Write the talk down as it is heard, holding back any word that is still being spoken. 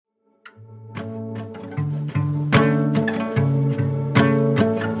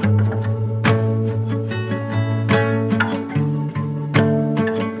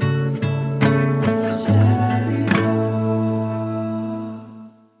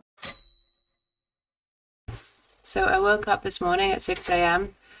So I woke up this morning at 6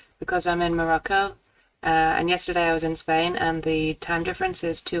 a.m. because I'm in Morocco. And yesterday I was in Spain, and the time difference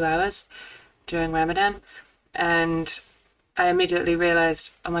is 2 hours during Ramadan. And I immediately realized,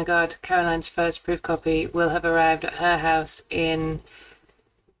 oh my God, Caroline's first proof copy will have arrived at her house in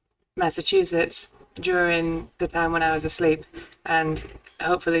Massachusetts during the time when I was asleep. And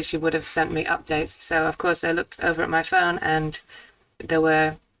hopefully she would have sent me updates. So, of course, I looked over at my phone, and there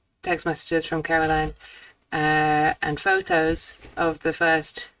were text messages from Caroline and photos of the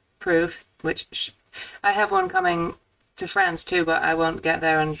first proof, which I have one coming to France too, but I won't get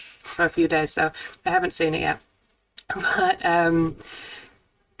there for a few days, so I haven't seen it yet. But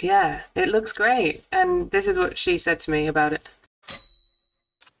yeah, it looks great, and this is what she said to me about it.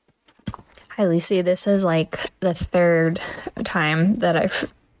 Hi, Lucy. This is like the third time that I've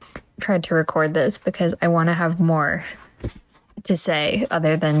tried to record this because I want to have more to say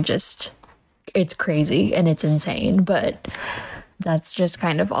other than just it's crazy and it's insane, but that's just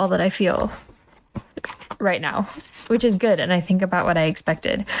kind of all that I feel right now, which is good. And I think about what I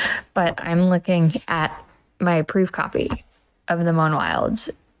expected, but I'm looking at my proof copy of the Moan Wilds.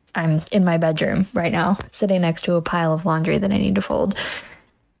 I'm in my bedroom right now, sitting next to a pile of laundry that I need to fold.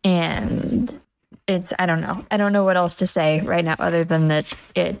 And I don't know what else to say right now other than that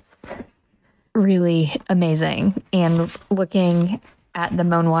it's really amazing. And looking at the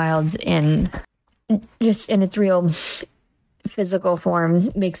Moan Wilds in its real physical form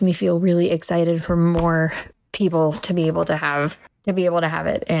makes me feel really excited for more people to be able to have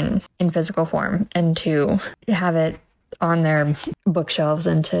it in physical form and to have it on their bookshelves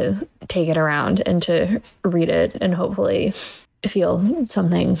and to take it around and to read it and hopefully feel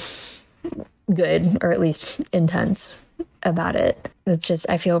something good or at least intense about it. It's just,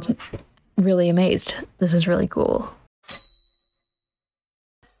 I feel really amazed. This is really cool.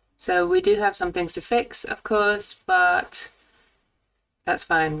 So we do have some things to fix, of course, but that's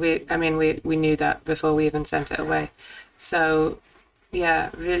fine. We knew that before we even sent it away. So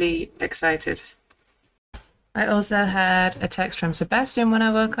yeah, really excited. I also had a text from Sebastian when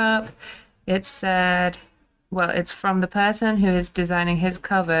I woke up. It said, well, it's from the person who is designing his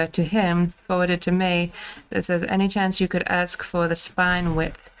cover to him, forwarded to me. It says, any chance you could ask for the spine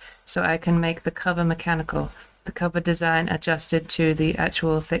width so I can make the cover mechanical? The cover design adjusted to the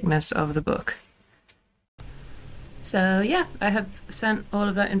actual thickness of the book. So yeah, I have sent all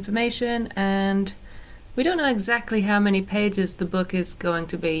of that information, and we don't know exactly how many pages the book is going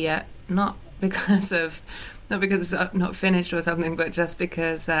to be yet. Not because it's not finished or something, but just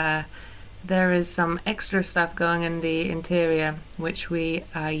because there is some extra stuff going in the interior, which we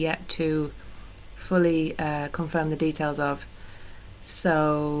are yet to fully confirm the details of.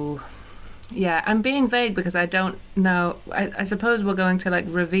 So yeah, I'm being vague because I don't know. I suppose we're going to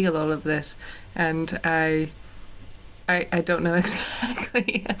reveal all of this, and I don't know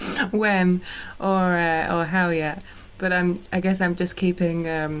exactly when or how yet. But I guess I'm just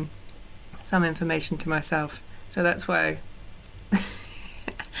keeping some information to myself. So that's why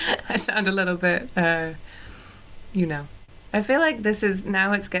I sound a little bit, I feel like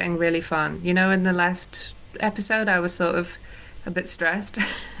it's getting really fun. In the last episode, I was sort of a bit stressed,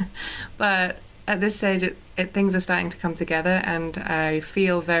 but at this stage, things are starting to come together, and I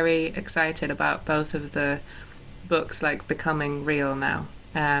feel very excited about both of the books becoming real now.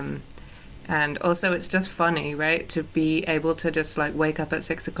 And also, it's just funny, right, to be able to just wake up at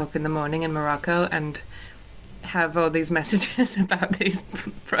 6 o'clock in the morning in Morocco and have all these messages about these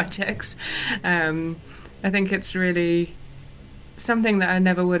projects. I think it's really something that I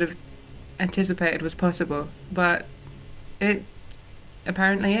never would have anticipated was possible, but it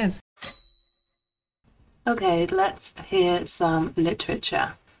apparently is. Okay, let's hear some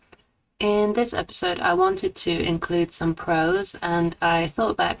literature. In this episode, I wanted to include some prose, and I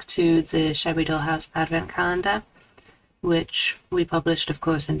thought back to the Shabby Doll House Advent Calendar, which we published, of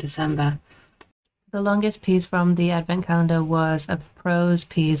course, in December. The longest piece from the Advent Calendar was a prose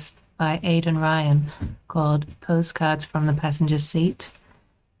piece by Aidan Ryan called Postcards from the Passenger's Seat,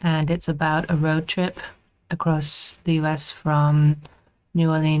 and it's about a road trip across the US from New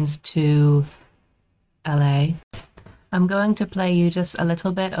Orleans to LA. I'm going to play you just a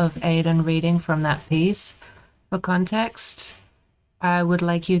little bit of Aidan reading from that piece. For context, I would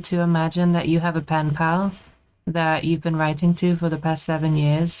like you to imagine that you have a pen pal that you've been writing to for the past 7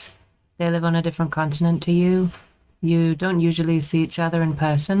 years. They live on a different continent to you. You don't usually see each other in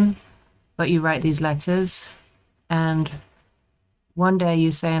person, but you write these letters. And one day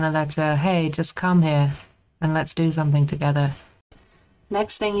you say in a letter, hey, just come here and let's do something together.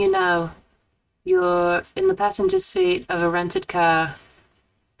 Next thing you know, you're in the passenger seat of a rented car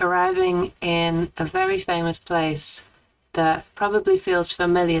arriving in a very famous place that probably feels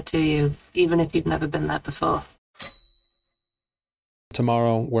familiar to you, even if you've never been there before.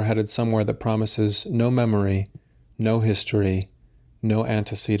 Tomorrow, we're headed somewhere that promises no memory, no history, no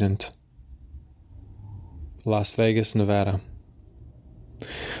antecedent. Las Vegas, Nevada.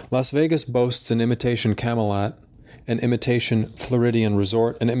 Las Vegas boasts an imitation Camelot, an imitation Floridian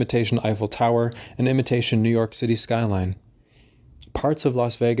Resort, an imitation Eiffel Tower, an imitation New York City skyline. Parts of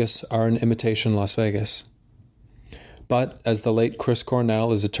Las Vegas are an imitation Las Vegas. But, as the late Chris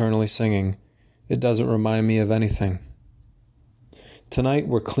Cornell is eternally singing, it doesn't remind me of anything. Tonight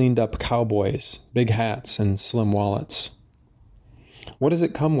we're cleaned up cowboys, big hats, and slim wallets. What does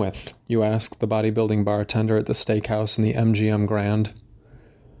it come with? You ask the bodybuilding bartender at the steakhouse in the MGM Grand.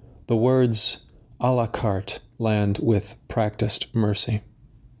 The words a la carte land with practiced mercy.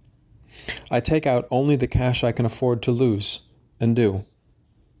 I take out only the cash I can afford to lose, and do.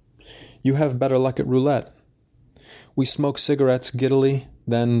 You have better luck at roulette. We smoke cigarettes giddily,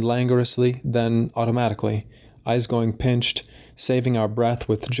 then languorously, then automatically, eyes going pinched, saving our breath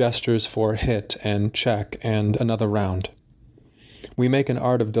with gestures for hit and check and another round. We make an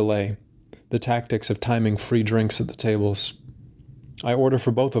art of delay, the tactics of timing free drinks at the tables. I order for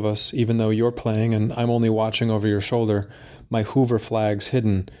both of us, even though you're playing and I'm only watching over your shoulder, my Hoover flags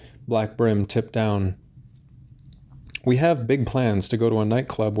hidden, black brim tipped down. We have big plans to go to a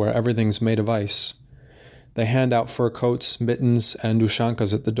nightclub where everything's made of ice. They hand out fur coats, mittens, and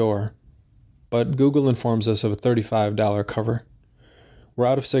ushankas at the door. But Google informs us of a $35 cover. We're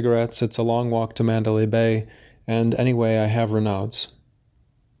out of cigarettes, it's a long walk to Mandalay Bay, and anyway, I have Renaud's.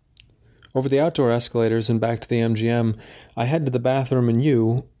 Over the outdoor escalators and back to the MGM, I head to the bathroom and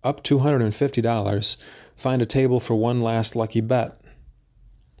you, up $250, find a table for one last lucky bet.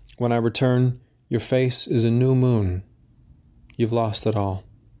 When I return, your face is a new moon. You've lost it all.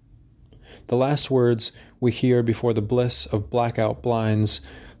 The last words we hear before the bliss of blackout blinds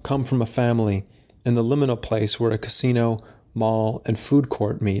come from a family in the liminal place where a casino, mall, and food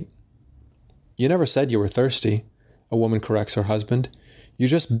court meet. You never said you were thirsty, a woman corrects her husband. You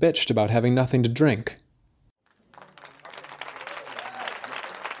just bitched about having nothing to drink.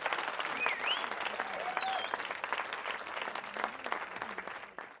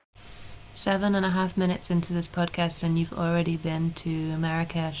 Seven and a half minutes into this podcast and you've already been to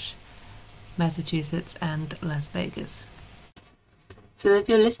Marrakesh, Massachusetts, and Las Vegas. So if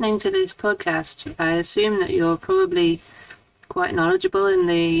you're listening to this podcast, I assume that you're probably quite knowledgeable in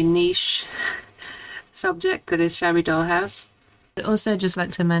the niche subject that is Shabby Dollhouse. I'd also just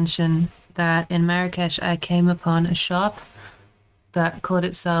like to mention that in Marrakesh I came upon a shop that called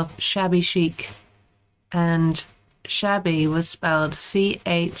itself Shabby Chic, and shabby was spelled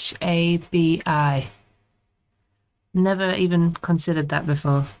Chabi. Never even considered that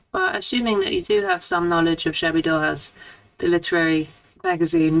before. But assuming that you do have some knowledge of Shabby Dollhouse, the literary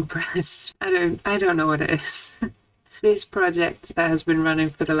magazine press, I don't know what it is. This project that has been running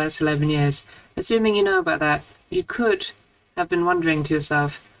for the last 11 years, assuming you know about that, you could have been wondering to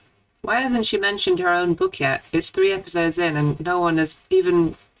yourself, why hasn't she mentioned her own book yet? It's 3 episodes in and no one has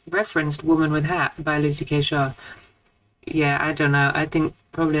even referenced Woman with Hat by Lucy K. Shaw. Yeah, I don't know. I think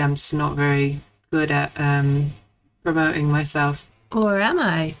probably I'm just not very good at promoting myself. Or am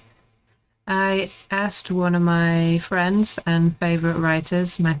I? I asked one of my friends and favourite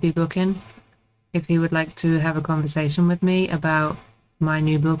writers, Matthew Buchan, if he would like to have a conversation with me about my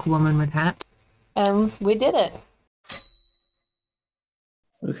new book, Woman with Hat. We did it.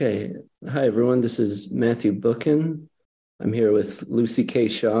 Okay. Hi, everyone. This is Matthew Buchan. I'm here with Lucy K.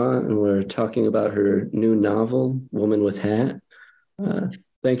 Shaw, and we're talking about her new novel, Woman with Hat.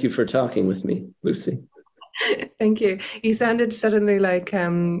 Thank you for talking with me, Lucy. Thank you. You sounded suddenly like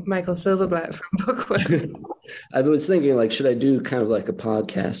Michael Silverblatt from Bookworm. I was thinking, like, should I do kind of like a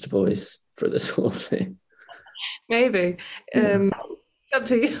podcast voice for this whole thing? Maybe. It's up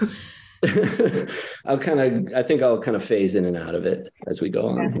to you. I think I'll kind of phase in and out of it as we go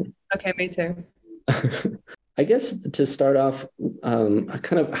on. Okay, me too. I guess to start off,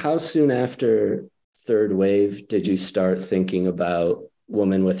 kind of how soon after Third Wave did you start thinking about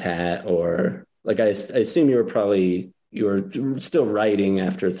Woman with Hat? Or like, I assume you were still writing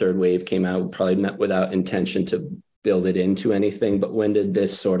after Third Wave came out, probably not without intention to build it into anything, but when did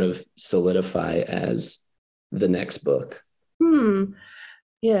this sort of solidify as the next book?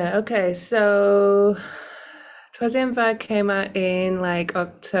 Yeah, okay. So Twas came out in like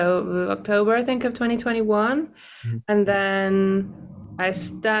October, I think, of 2021. Mm-hmm. And then I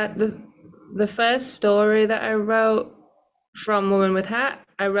the first story that I wrote from Woman with Hat,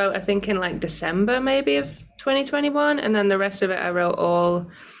 I wrote, I think, in like December maybe of 2021, and then the rest of it I wrote all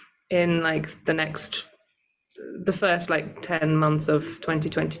in like the first like 10 months of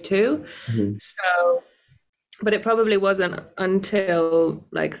 2022. Mhm. So, but it probably wasn't until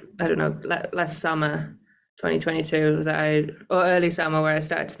like, I don't know, last summer 2022 or early summer, where I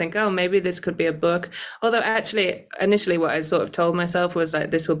started to think, oh, maybe this could be a book. Although actually, initially what I sort of told myself was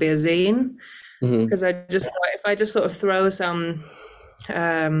like, this will be a zine, Mhm. because I just thought if I just sort of throw some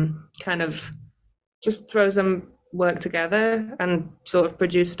kind of just throw some work together and sort of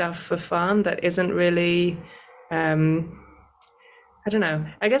produce stuff for fun that isn't really I don't know,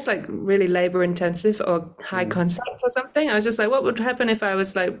 I guess like really labor intensive or high concept or something. I was just like, what would happen if I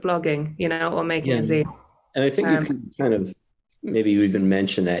was like blogging, or making a Yeah. zine? And I think you Um, could kind of maybe you even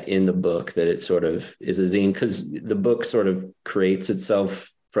mention that in the book, that it sort of is a zine, because the book sort of creates itself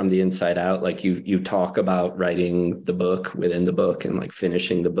from the inside out. Like you talk about writing the book within the book and like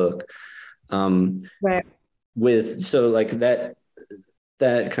finishing the book. right. So like that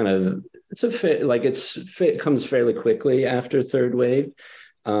kind of, it's a fit, like comes fairly quickly after Third Wave.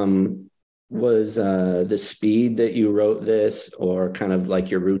 Was the speed that you wrote this, or kind of like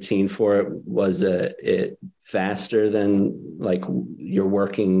your routine for it, was it faster than like your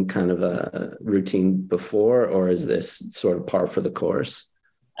working kind of a routine before, or is this sort of par for the course?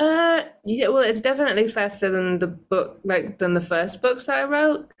 Yeah, well, it's definitely faster than the book, like than the first books that I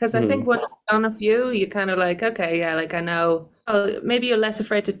wrote. Because I think Mhm. once you've done a few, you kind of like, okay, yeah, like I know. Oh, maybe you're less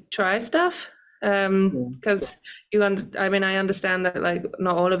afraid to try stuff. Because I mean, I understand that like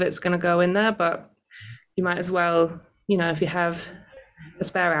not all of it's going to go in there, but you might as well, if you have a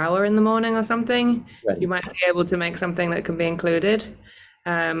spare hour in the morning or something, Right. you might be able to make something that can be included.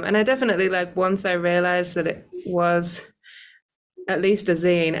 And I definitely like once I realized that it was at least a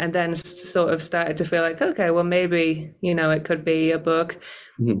zine, and then sort of started to feel like, okay, well, maybe, it could be a book.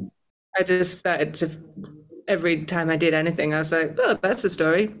 Mhm. I just started to, every time I did anything, I was like, oh, that's a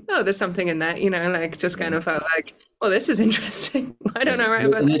story. Oh, there's something in that, like just kind of felt like, well, this is interesting. Why don't I write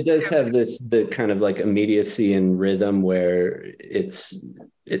about And this it does too? have the kind of like immediacy and rhythm where it's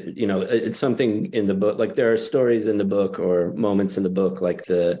something in the book. Like there are stories in the book or moments in the book, like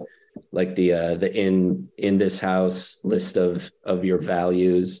the in this house list of your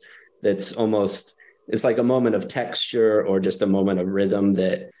values. That's almost, it's like a moment of texture or just a moment of rhythm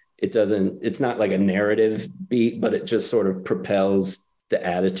that it's not like a narrative beat, but it just sort of propels the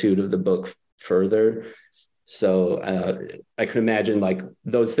attitude of the book further. So I could imagine like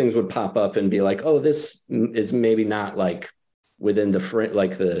those things would pop up and be like, oh, this is maybe not like within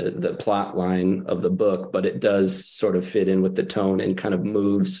like the plot line of the book, but it does sort of fit in with the tone and kind of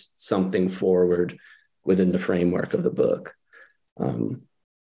moves something forward within the framework of the book,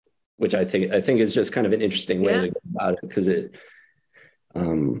 which I think is just kind of an interesting way Yeah. to go about it, because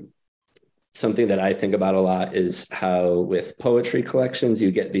something that I think about a lot is how with poetry collections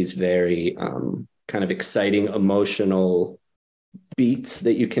you get these very kind of exciting emotional beats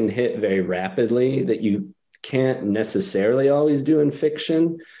that you can hit very rapidly that you can't necessarily always do in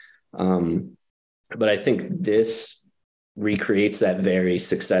fiction. But I think this recreates that very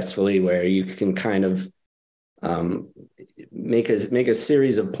successfully, where you can kind of make a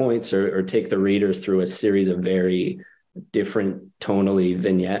series of points, or take the reader through a series of very different tonally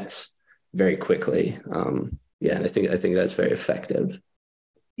vignettes very quickly. Yeah, and I think that's very effective.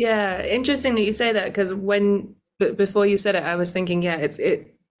 Yeah, interesting that you say that, because before you said it, I was thinking, yeah,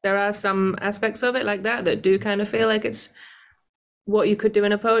 there are some aspects of it like that do kind of feel like it's what you could do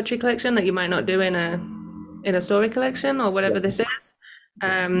in a poetry collection that you might not do in a story collection or whatever Yeah. this is.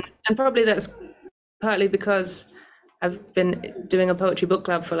 And probably that's partly because I've been doing a poetry book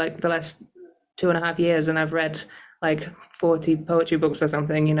club for like the last 2.5 years, and I've read like 40 poetry books or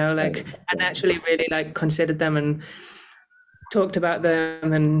something, Right. and actually really like considered them and talked about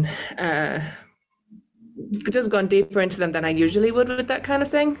them, and just gone deeper into them than I usually would with that kind of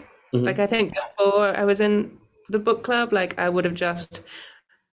thing. Like Mhm. I think before I was in the book club, like I would have just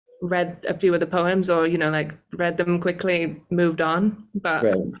read a few of the poems, or like read them quickly, moved on. But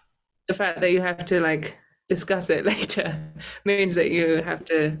Right. the fact that you have to like discuss it later means that you have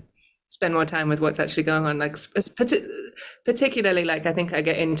to spend more time with what's actually going on. Like particularly, like I think I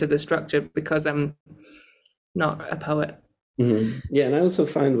get into the structure because I'm not a poet. Mhm. Yeah, and I also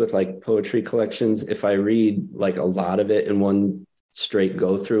find with like poetry collections, if I read like a lot of it in one straight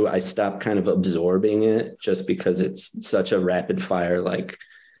go through, I stop kind of absorbing it, just because it's such a rapid fire like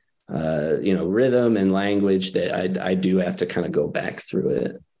rhythm and language that I do have to kind of go back through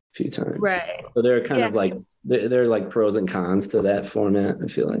it a few times. Right. So there are kind Yeah. of like there are like pros and cons to that format, I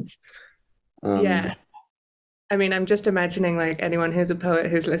feel like. Yeah. I mean, I'm just imagining like anyone who's a poet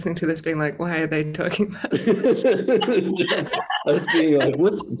who's listening to this being like, why are they talking about Just us being like,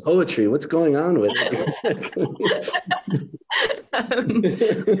 what's poetry? What's going on with it?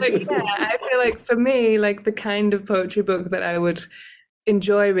 But yeah, I feel like for me, like the kind of poetry book that I would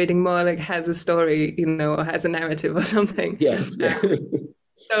enjoy reading more like has a story, or has a narrative or something. Yes.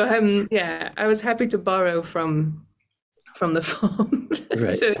 So yeah, I was happy to borrow from the form.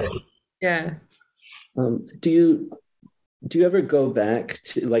 Right. Yeah. Do you ever go back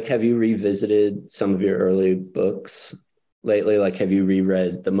to, like, have you revisited some of your early books lately? Like, have you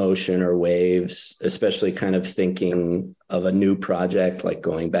reread The Motion or Waves, especially kind of thinking of a new project, like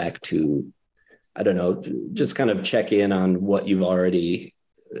going back to, I don't know, just kind of check in on what you've already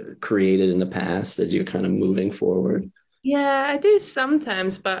created in the past as you're kind of moving forward? Yeah, I do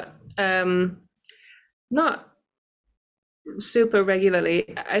sometimes, but not super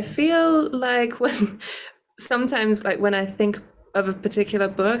regularly. I feel like sometimes when I think of a particular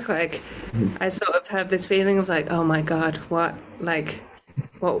book, like I sort of have this feeling of like, oh my God, what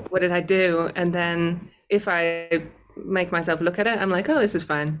did I do? And then if I make myself look at it, I'm like, oh, this is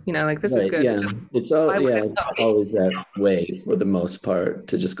fine. Like this is good. Yeah. It's always that way for the most part,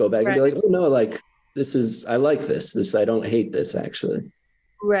 to just go back and be like, oh no, like I like this. I don't hate this actually.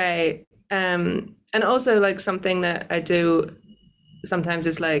 Right. And also like something that I do sometimes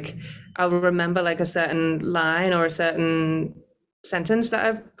is like, I'll remember like a certain line or a certain sentence that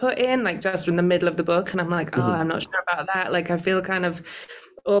I've put in, like just in the middle of the book. And I'm like, oh, I'm not sure about that. Like I feel kind of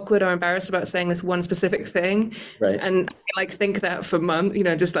awkward or embarrassed about saying this one specific thing. Right. And I like think that for months,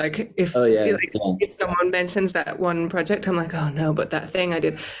 just like if if someone mentions that one project, I'm like, oh no, but that thing I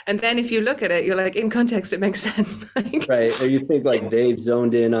did. And then if you look at it, you're like, in context, it makes sense. Right. Or you think like they've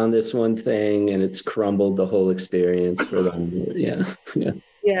zoned in on this one thing and it's crumbled the whole experience for them.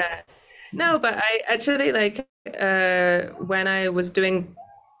 Yeah. No, but I actually like when I was doing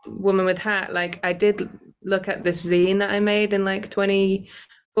Woman with Hat, like I did look at this zine that I made in like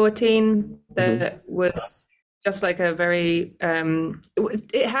 2014 that was just like a very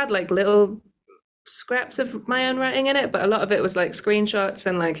it had like little scraps of my own writing in it, but a lot of it was like screenshots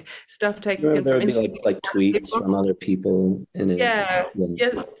and like stuff taken there from would be like tweets from other people in it. Yeah.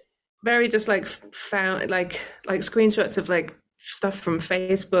 Very just like found like screenshots of like stuff from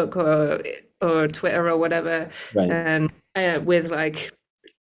Facebook or Twitter or whatever, and with like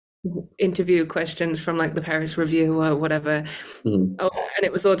interview questions from like the Paris Review or whatever. And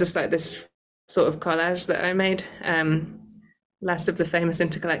it was all just like this sort of collage that I made. Last of the Famous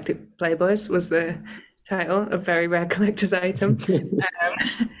Intergalactic Playboys was the title, a very rare collector's item.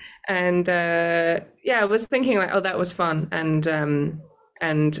 I was thinking like, oh, that was fun, and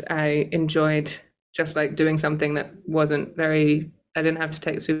I enjoyed just like doing something that wasn't I didn't have to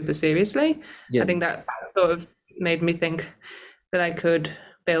take super seriously. I think that sort of made me think that I could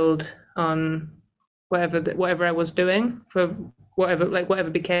build on whatever I was doing for whatever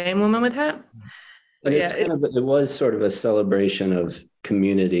became Woman with Hat. But it was sort of a celebration of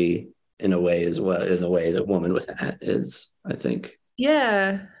community in a way as well, in the way that Woman with Hat is, I think.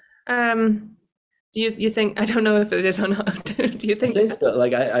 Yeah. Do you think, I don't know if it is or not. Do you think? I think so.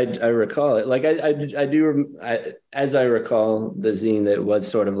 Like I recall it. Like I do. As I recall the zine, that was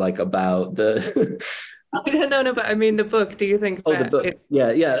sort of like about the. No, but I mean the book. Do you think? The book.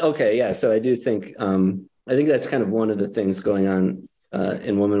 Yeah. Okay. Yeah. So I do think. I think that's kind of one of the things going on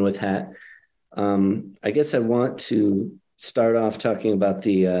in Woman with Hat. I guess I want to start off talking about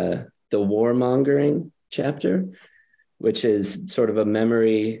the warmongering chapter, which is sort of a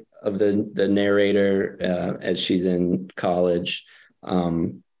memory of the narrator as she's in college,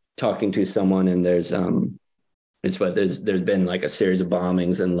 talking to someone, and there's been like a series of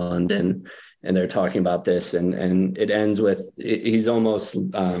bombings in London, and they're talking about this, and it ends with he's almost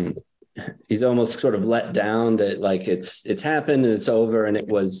sort of let down that like it's happened and it's over and it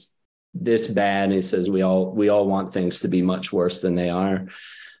was this bad, and he says we all want things to be much worse than they are,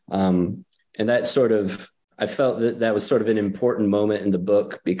 and that sort of, I felt that was sort of an important moment in the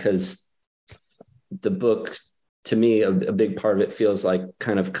book, because the book, to me, a big part of it feels like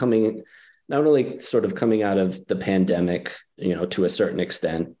kind of not only sort of coming out of the pandemic, to a certain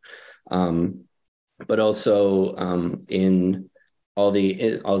extent, but also in all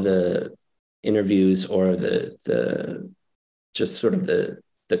the interviews or the just sort of the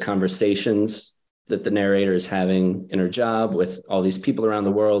conversations that the narrator is having in her job with all these people around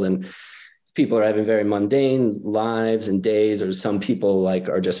the world, and people are having very mundane lives and days, or some people like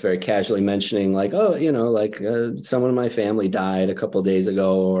are just very casually mentioning like, oh, someone in my family died a couple of days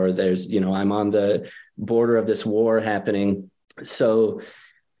ago, or there's, I'm on the border of this war happening. So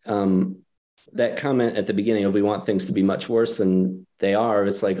that comment at the beginning of we want things to be much worse than they are.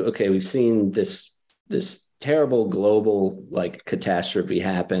 It's like, okay, we've seen this terrible global like catastrophe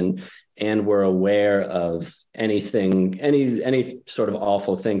happen, and we're aware of anything, any sort of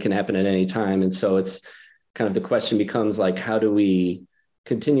awful thing can happen at any time. And so it's kind of the question becomes like, how do we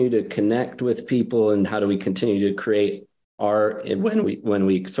continue to connect with people, and how do we continue to create art when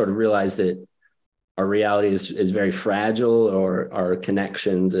we sort of realize that our reality is very fragile, or our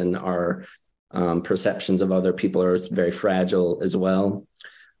connections and our perceptions of other people are very fragile as well.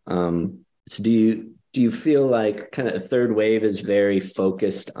 So do you feel like kind of a third wave is very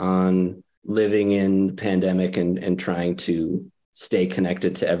focused on living in the pandemic and trying to stay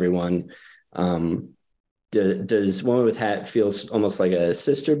connected to everyone? Does Woman with Hat feels almost like a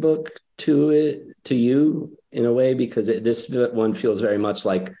sister book to you in a way? Because this one feels very much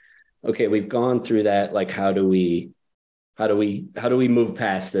like, okay, we've gone through that. Like, how do we move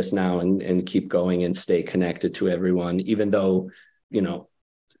past this now and keep going and stay connected to everyone, even though,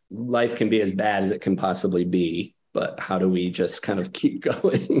 life can be as bad as it can possibly be, but how do we just kind of keep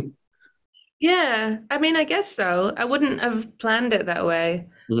going? Yeah, I mean, I guess so. I wouldn't have planned it that way,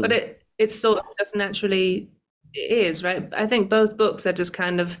 mm-hmm. but it's sort of just naturally is, right? I think both books are just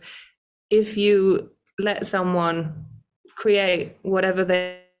kind of, if you let someone create whatever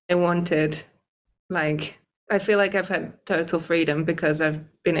they wanted, like, I feel like I've had total freedom because I've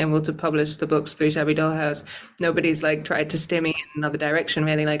been able to publish the books through Shabby Doll House. Nobody's like tried to steer me in another direction,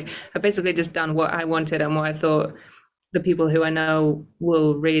 really. Like, I've basically just done what I wanted and what I thought the people who I know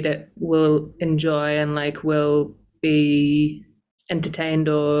will read it will enjoy and like will be entertained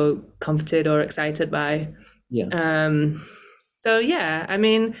or comforted or excited by. Yeah. So yeah, I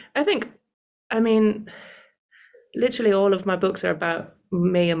mean, literally all of my books are about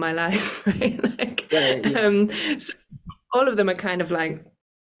me and my life, right? Like, yeah. So all of them are kind of like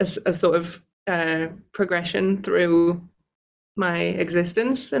a sort of progression through my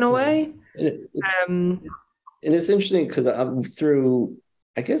existence in a way. And it's interesting because I'm through,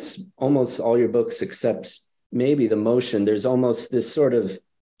 I guess, almost all your books except maybe The Motion, there's almost this sort of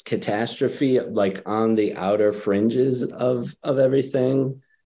catastrophe like on the outer fringes of everything.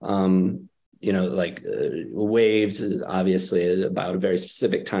 Waves is obviously about a very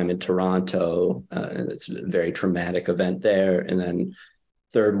specific time in Toronto, and it's a very traumatic event there. And then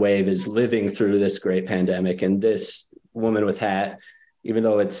Third Wave is living through this great pandemic. And this Woman with Hat, even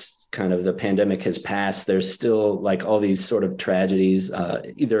though it's kind of the pandemic has passed, there's still like all these sort of tragedies,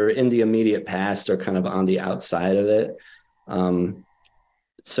 either in the immediate past or kind of on the outside of it.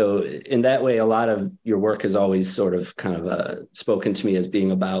 So in that way, a lot of your work has always sort of kind of spoken to me as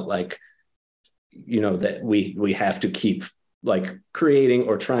being about like, that we have to keep like creating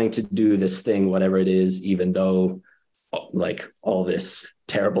or trying to do this thing, whatever it is, even though like all this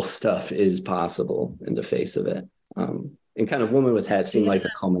terrible stuff is possible in the face of it. And kind of Woman with Hat seemed like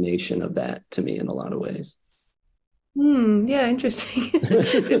the culmination of that to me in a lot of ways. Yeah, interesting.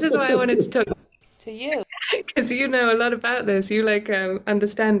 This is why I wanted to talk to you, because you know a lot about this. You like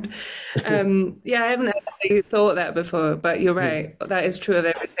understand. Yeah, I haven't actually thought that before, but you're right. That is true of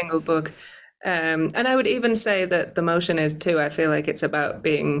every single book. And I would even say that The Motion is too. I feel like it's about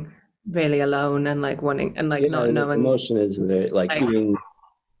being really alone and like wanting and like not knowing. The Motion is very like being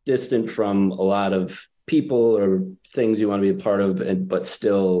distant from a lot of people or things you want to be a part of, but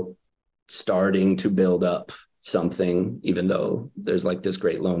still starting to build up something, even though there's like this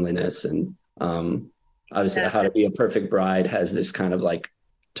great loneliness. And obviously, How to Be a Perfect Bride has this kind of like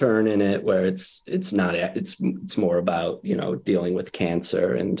turn in it where it's more about dealing with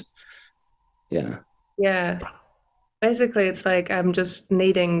cancer and. Yeah. Basically, it's like I'm just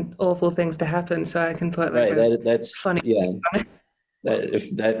needing awful things to happen so I can put like that's funny. Yeah,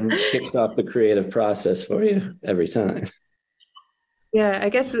 that kicks off the creative process for you every time. Yeah, I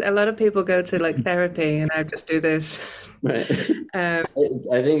guess a lot of people go to like therapy, and I just do this. Right. I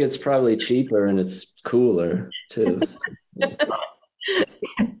think it's probably cheaper and it's cooler too.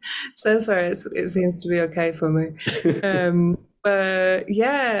 So far, it seems to be okay for me. But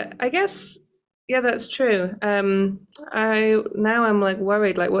yeah, I guess. Yeah, that's true. I'm like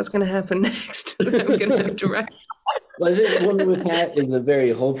worried, like what's going to happen next? I'm going to have to write. Well, I think Woman with Hat is a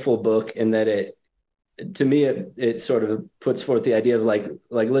very hopeful book in that it sort of puts forth the idea of like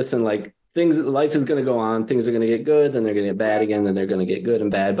listen, like life is going to go on, things are going to get good, then they're going to get bad again, then they're going to get good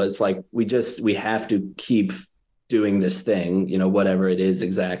and bad. But it's like we have to keep doing this thing, whatever it is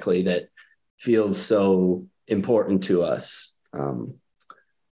exactly that feels so important to us.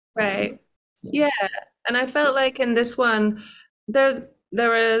 Right. Yeah, and I felt like in this one, there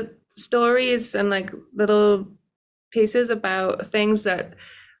are stories and like little pieces about things that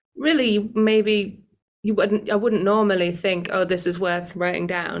really maybe I wouldn't normally think, oh, this is worth writing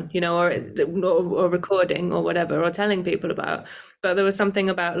down, or recording or whatever, or telling people about. But there was something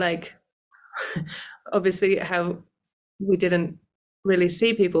about like, obviously how we didn't really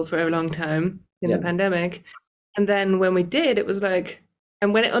see people for a long time in the pandemic. And then when we did, it was like,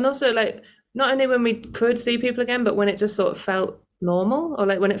 and also like, not only when we could see people again, but when it just sort of felt normal, or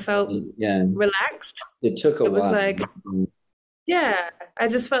like when it felt relaxed. It took a while. It was like, yeah, I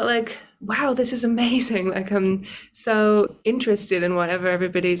just felt like, wow, this is amazing. Like I'm so interested in whatever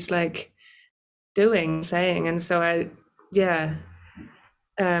everybody's like doing, saying. And so I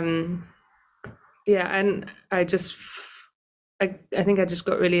and I think I just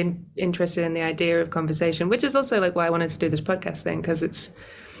got really interested in the idea of conversation, which is also like why I wanted to do this podcast thing, because it's,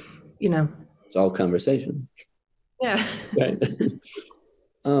 it's all conversation. Yeah. Right.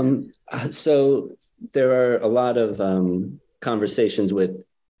 So there are a lot of conversations with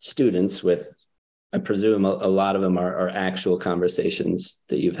students I presume a lot of them are actual conversations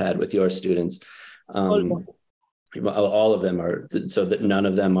that you've had with your students. All of them are, so that none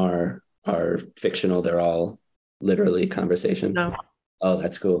of them are fictional. They're all literally conversations. No. Oh,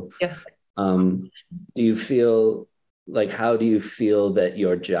 that's cool. Yeah. Do you feel like, how do you feel that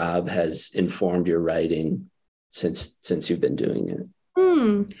your job has informed your writing since you've been doing it?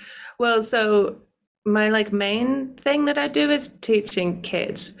 Well, so my like main thing that I do is teaching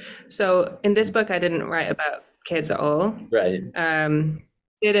kids. So in this book, I didn't write about kids at all. Right.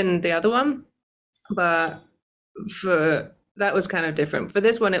 Did in the other one, but that was kind of different. For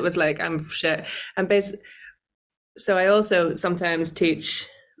this one, it was like so I also sometimes teach,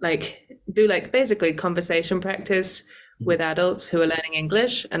 do basically conversation practice with adults who are learning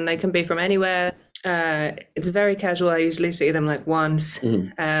English, and they can be from anywhere. It's very casual. I usually see them like once,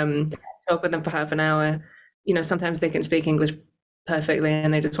 talk with them for half an hour. Sometimes they can speak English perfectly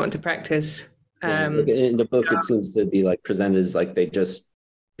and they just want to practice. In the book, it seems to be like presented as like they just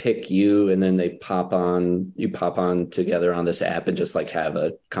pick you and then you pop on together on this app and just like have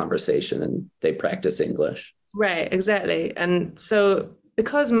a conversation and they practice English. Right, exactly. And so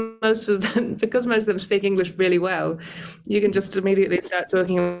because most of them speak English really well, you can just immediately start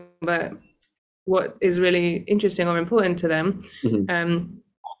talking about what is really interesting or important to them.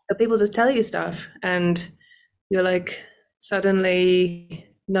 But people just tell you stuff, and you're like suddenly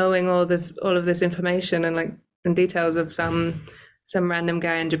knowing all of this information and details of some random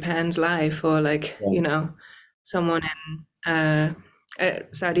guy in Japan's life, or someone in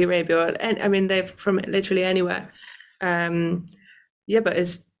Saudi Arabia, and I mean they're from literally anywhere. But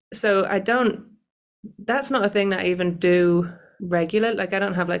that's not a thing that I even do regular. Like I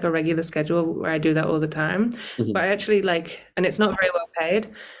don't have like a regular schedule where I do that all the time. But I actually and it's not very well paid,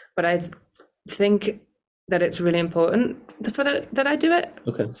 but I think that it's really important that I do it.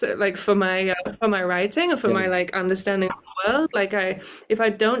 Okay. So for my writing, or for my understanding of the world. If I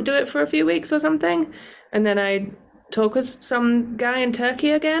don't do it for a few weeks or something, and then I talk with some guy in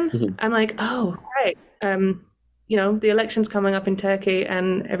Turkey again, I'm like, oh right, the election's coming up in Turkey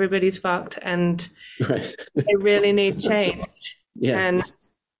and everybody's fucked and they really need change. Yeah. And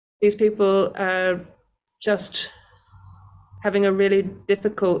these people are just having a really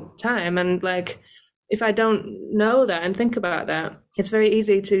difficult time. And if I don't know that and think about that, it's very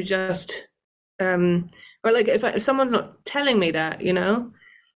easy to just, if someone's not telling me that,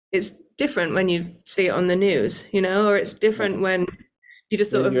 it's different when you see it on the news, or it's different when you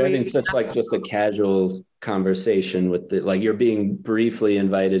just sort of you're having such just a casual conversation with you're being briefly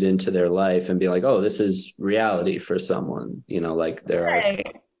invited into their life and be like, oh, this is reality for someone, there are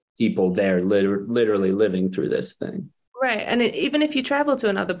people there literally living through this thing. Right. And even if you travel to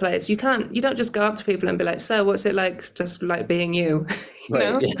another place, you don't just go up to people and be like, so what's it like just like being you,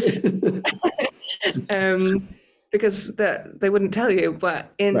 know? Because they wouldn't tell you.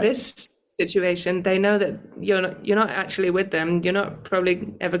 But in this situation, they know that you're not actually with them. You're not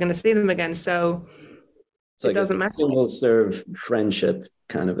probably ever going to see them again. So it doesn't matter. Single serve friendship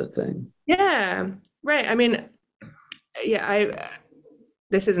kind of a thing. Yeah. Right. I mean,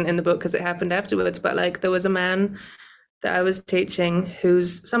 this isn't in the book because it happened afterwards, but there was a man that I was teaching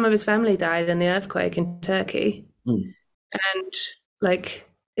some of his family died in the earthquake in Turkey. And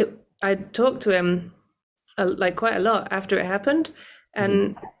I talked to him quite a lot after it happened,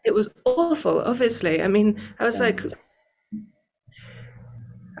 and it was awful, obviously. I mean, I was like,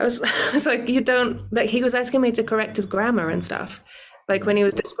 you don't, he was asking me to correct his grammar and stuff, when he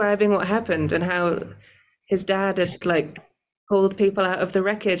was describing what happened and how his dad had pulled people out of the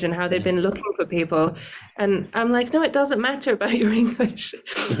wreckage and how they'd been looking for people. And I'm like, no, it doesn't matter about your English.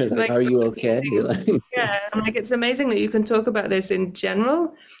 Like, are you okay? yeah, I'm like, it's amazing that you can talk about this in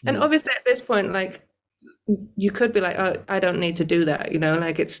general. And obviously at this point, like, you could be like, oh, I don't need to do that,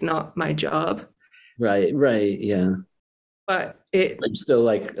 like it's not my job. Right, yeah. But I'm still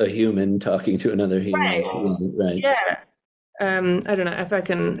like a human talking to another human. Right. Yeah. I don't know if I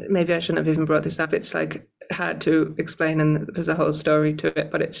can, maybe I shouldn't have even brought this up. It's like hard to explain and there's a whole story to it,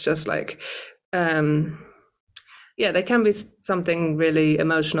 but it's just like, there can be something really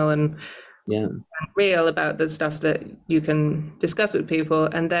emotional and real about the stuff that you can discuss with people.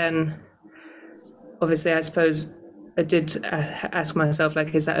 And then obviously, I suppose I did ask myself,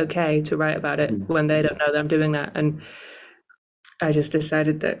 like, is that okay to write about it when they don't know that I'm doing that? And I just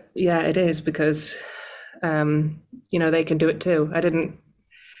decided that, yeah, it is, because they can do it too. I didn't.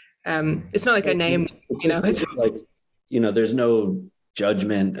 It's not like I named. It's like, there's no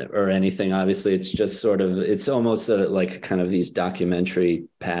judgment or anything. Obviously, it's just sort of. It's almost like kind of these documentary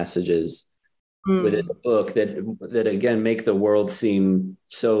passages within the book that again make the world seem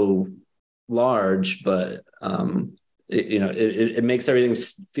so large, but it makes everything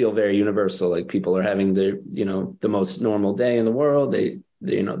feel very universal. Like people are having the most normal day in the world.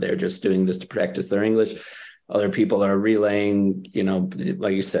 They're just doing this to practice their English. Other people are relaying,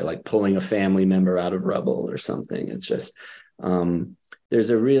 like you said, like pulling a family member out of rubble or something. It's just, there's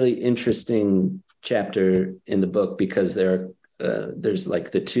a really interesting chapter in the book because there's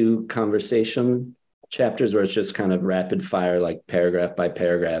like the 2 conversation chapters where it's just kind of rapid fire, like paragraph by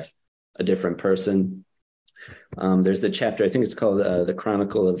paragraph, a different person. There's the chapter, I think it's called The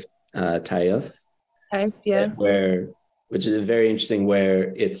Chronicle of Tayef. Yeah. Which is very interesting,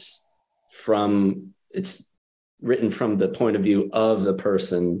 where it's written from the point of view of the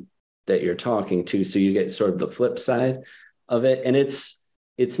person that you're talking to. So you get sort of the flip side of it. And it's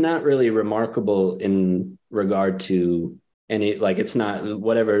not really remarkable in regard to any, like, it's not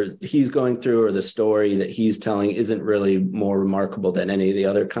whatever he's going through or the story that he's telling isn't really more remarkable than any of the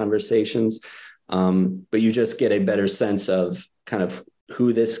other conversations. But you just get a better sense of kind of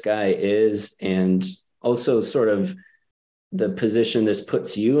who this guy is, and also sort of the position this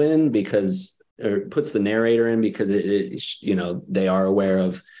puts you in, or puts the narrator in, because they are aware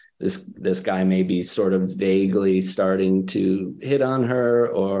of this guy may be sort of vaguely starting to hit on her,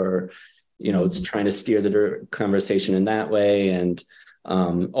 or it's trying to steer the conversation in that way, and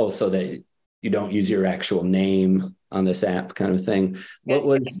also that you don't use your actual name on this app, kind of thing.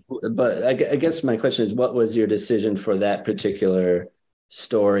 But I guess my question is, what was your decision for that particular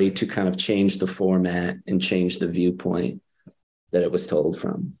story to kind of change the format and change the viewpoint that it was told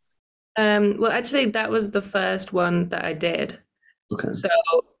from? Well, actually, that was the first one that I did. Okay. So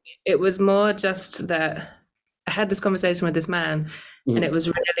it was more just that I had this conversation with this man, and it was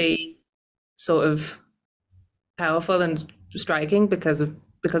really sort of powerful and striking because of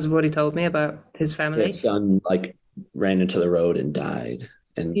what he told me about his family. His son ran into the road and died.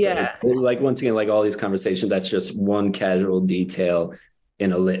 And yeah, once again, like all these conversations, that's just one casual detail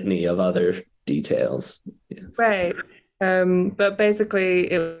in a litany of other details. Yeah. Right. But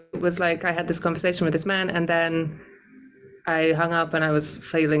basically it was like I had this conversation with this man, and then I hung up and I was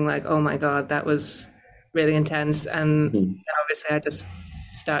feeling like, oh my God, that was really intense. And obviously I just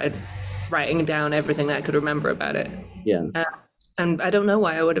started writing down everything that I could remember about it. Yeah. And I don't know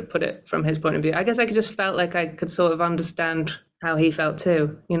why I would have put it from his point of view. I guess I just felt like I could sort of understand how he felt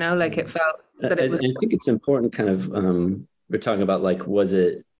too, like it felt that it was. I think it's important kind of, we're talking about like, was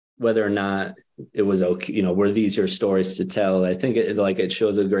it, whether or not it was okay, were these your stories to tell? I think it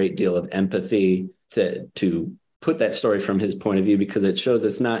shows a great deal of empathy to put that story from his point of view, because it shows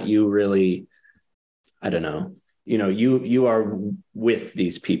it's not you really, I don't know, you are with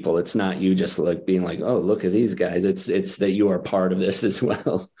these people. It's not you just like being like, oh, look at these guys. It's that you are part of this as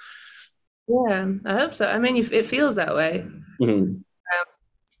well. Yeah, I hope so. I mean, it feels that way. Mm-hmm.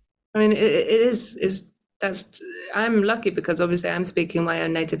 I mean, it is. I'm lucky because obviously I'm speaking my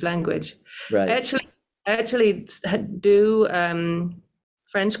own native language. Right. I actually do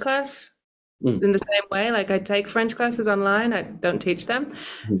French class in the same way. Like I take French classes online. I don't teach them.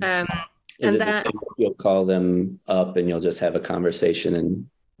 Is it the same if you'll call them up and you'll just have a conversation and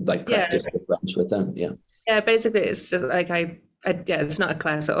practice the French with them? Yeah. Yeah. Basically, it's just like it's not a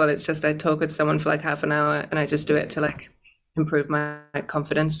class at all. It's just I talk with someone for half an hour and I just do it to improve my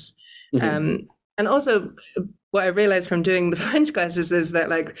confidence. Mm-hmm. And also what I realized from doing the French classes is that,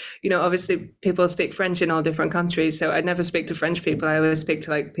 like, you know, obviously people speak French in all different countries. So I never speak to French people. I always speak to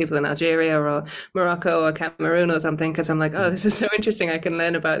like people in Algeria or Morocco or Cameroon or something, because I'm like, oh, this is so interesting. I can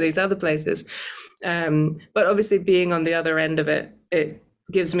learn about these other places. But obviously being on the other end of it, it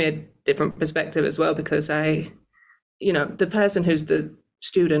gives me a different perspective as well, because you know, the person who's the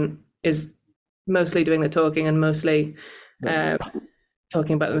student is mostly doing the talking and mostly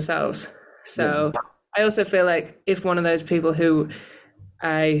talking about themselves. So I also feel like if one of those people who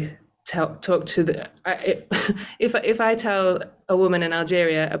I talk to, if I tell a woman in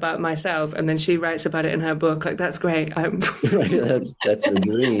Algeria about myself and then she writes about it in her book, like, that's great. Right, that's a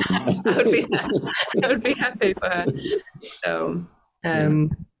dream. I would be happy for her. So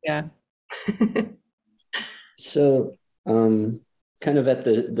yeah. So kind of at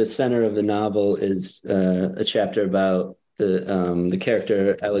the center of the novel is a chapter about the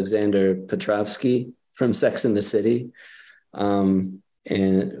character Alexander Petrovsky from Sex and the City. And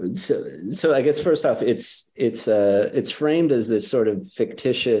so I guess first off, it's framed as this sort of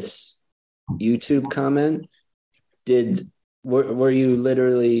fictitious YouTube comment. Were you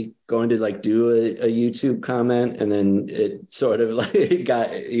literally going to like do a YouTube comment, and then it sort of like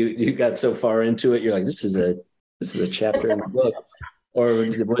you got so far into it, you're like, this is a chapter in the book, or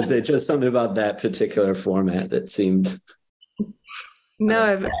was it just something about that particular format that seemed?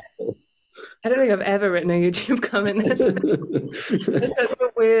 No, I don't think I've ever written a YouTube comment. That's such a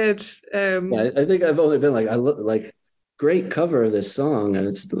weird. I think I've only been like, I look like great cover of this song, and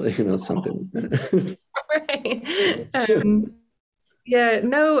it's, you know, something like that. Right. Yeah.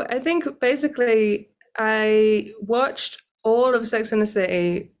 No, I think basically I watched all of Sex and the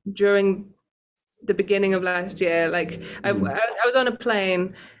City during the beginning of last year. Like I was on a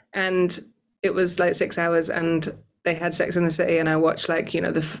plane, and it was like 6 hours, and they had Sex and the City, and I watched, like, you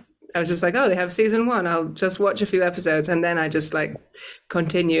know, I was just like, oh, they have season 1. I'll just watch a few episodes. And then I just like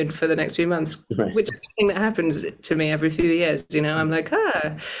continued for the next few months, right. Which is something that happens to me every few years. You know, I'm like,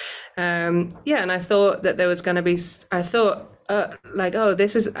 yeah. And I thought that there was going to be, like, oh,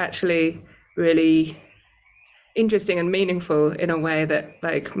 this is actually really interesting and meaningful in a way that,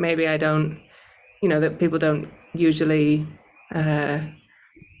 like, maybe I don't, you know, that people don't usually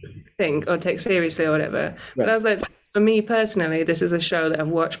think or take seriously or whatever. Right. But I was like, for me personally, this is a show that I've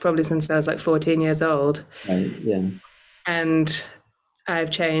watched probably since I was like 14 years old. Right, yeah. And I've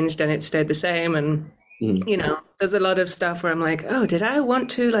changed and it stayed the same. And, you know, there's a lot of stuff where I'm like, oh, did I want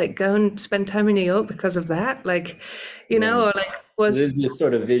to like go and spend time in New York because of that? Like, you know, or like there's this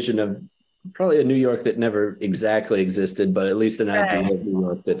sort of vision of probably a New York that never exactly existed, but at least an idea of New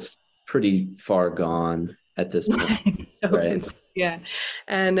York that's pretty far gone at this point. Yeah.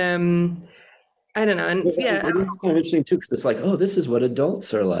 And I don't know. And it's kind of interesting too, because it's like, oh, this is what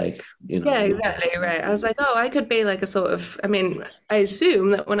adults are like, you know. Yeah, exactly. Right. I was like, oh, I could be like a sort of, I mean, I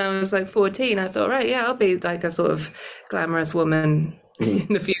assume that when I was like 14, I thought, right, yeah, I'll be like a sort of glamorous woman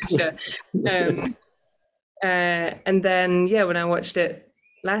in the future. And then, yeah, when I watched it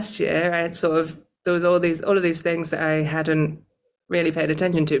last year, I sort of, there was all of these things that I hadn't really paid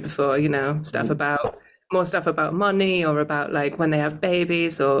attention to before, you know, more stuff about money, or about like when they have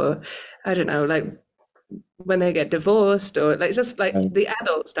babies, or I don't know, like when they get divorced, or like just like the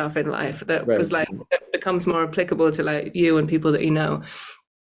adult stuff in life that was like, that becomes more applicable to like you and people that you know.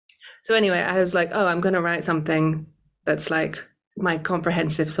 So anyway, I was like, oh, I'm going to write something that's like my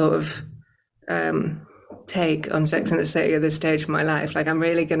comprehensive sort of take on Sex and the City at this stage of my life. Like, I'm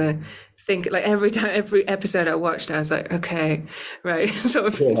really going to think, like, every episode I watched, I was like, okay, right. So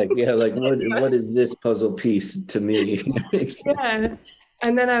what is this puzzle piece to me? Yeah.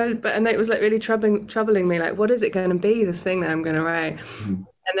 And then and it was like really troubling me, like, what is it going to be, this thing that I'm going to write? And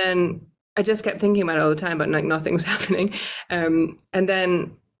then I just kept thinking about it all the time, but like nothing was happening. And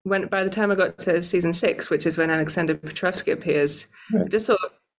then by the time I got to season 6, which is when Alexander Petrovsky appears, I just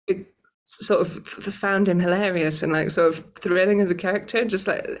sort of found him hilarious and like sort of thrilling as a character. Just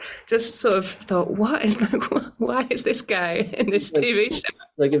sort of thought, why is this guy in this TV show?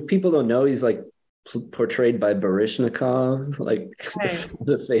 Like, if people don't know, he's like portrayed by Baryshnikov, like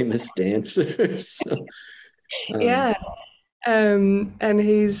the famous dancer. So, and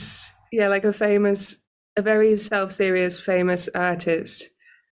he's like a very self-serious famous artist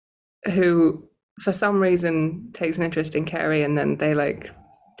who for some reason takes an interest in Carrie, and then they like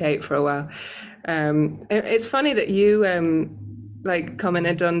date for a while. It's funny that you like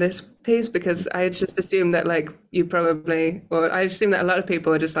commented on this piece, because I just assumed that like you probably, or I assume that a lot of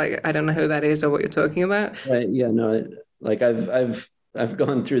people are just like, I don't know who that is or what you're talking about. Right. Yeah. No. Like I've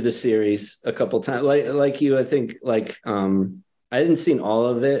gone through the series a couple times. Like you, I think like I hadn't seen all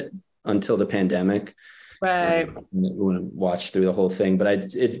of it until the pandemic, Right. When I watched through the whole thing,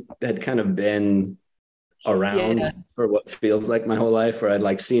 but it had kind of been around for what feels like my whole life, where I'd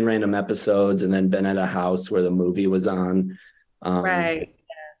like seen random episodes and then been at a house where the movie was on. Right.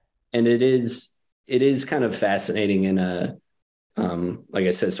 And it is kind of fascinating in a, like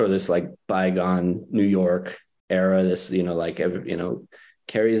I said, sort of this like bygone New York era, this,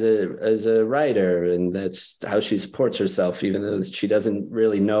 Carrie's as a writer, and that's how she supports herself, even though she doesn't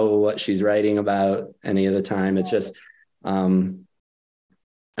really know what she's writing about any of the time. It's just, I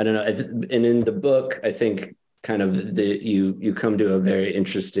don't know. And in the book, I think kind of you come to a very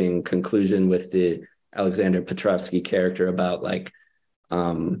interesting conclusion with the Alexander Petrovsky character about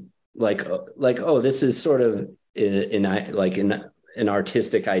oh, this is sort of in an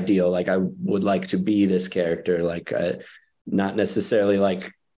artistic ideal. Like I would like to be this character, not necessarily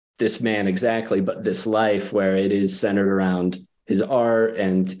like this man exactly, but this life where it is centered around his art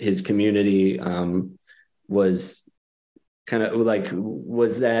and his community. Was kind of like,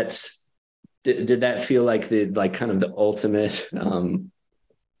 was that, did that feel like kind of the ultimate,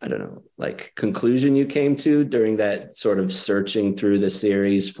 I don't know, like conclusion you came to during that sort of searching through the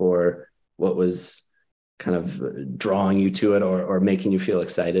series for what was kind of drawing you to it or making you feel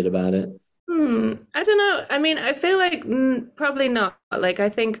excited about it? I don't know. I mean, I feel like probably not. Like, I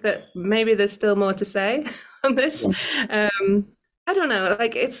think that maybe there's still more to say on this. I don't know.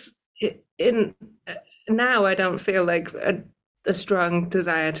 Like, now I don't feel like a strong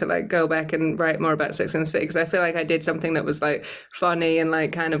desire to like go back and write more about Six and the Six. I feel like I did something that was like funny and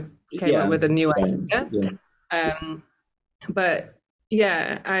like kind of came up with a new idea. But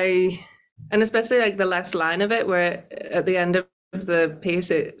yeah, and especially like the last line of it, where at the end of the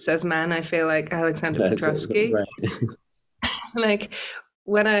piece it says "man," I feel like Alexander Petrovsky. Like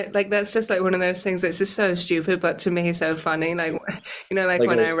when I like, that's just like one of those things that's just so stupid, but to me so funny. Like, like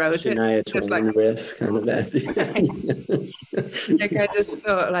when I wrote it, just like riff kind of that. Like I just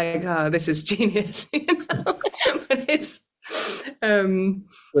thought like, oh, this is genius, But it's well,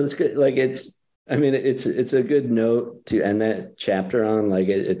 it's good. Like it's a good note to end that chapter on. Like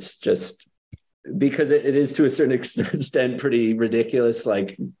it's just because it is to a certain extent pretty ridiculous,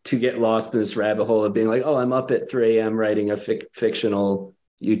 like to get lost in this rabbit hole of being like, oh, I'm up at 3 a.m. writing a fictional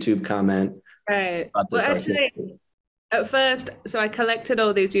YouTube comment. Right. Well, actually, at first, so I collected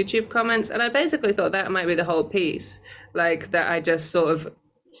all these YouTube comments and I basically thought that might be the whole piece. Like that I just sort of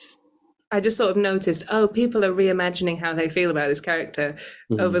noticed, oh, people are reimagining how they feel about this character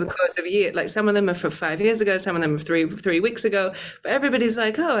over the course of a year. Like some of them are from 5 years ago, some of them are three weeks ago, but everybody's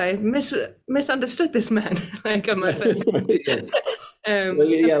like, oh, I misunderstood this man. Like on my first. Like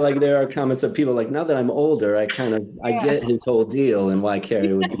there are comments of people like, now that I'm older, I get his whole deal and why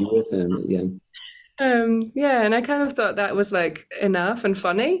Carrie would be with him again. And I kind of thought that was like enough and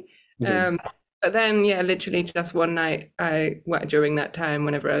funny. But then, literally just one night, during that time,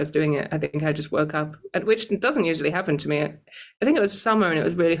 whenever I was doing it, I think I just woke up, which doesn't usually happen to me. I think it was summer and it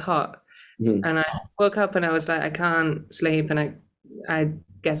was really hot. And I woke up and I was like, I can't sleep. And I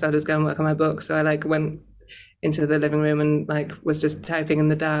guess I'll just go and work on my book. So I like went into the living room and like was just typing in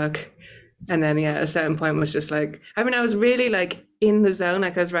the dark. And then, at a certain point was just like, I mean, I was really like in the zone.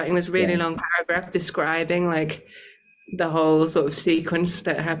 Like I was writing this really long paragraph describing like the whole sort of sequence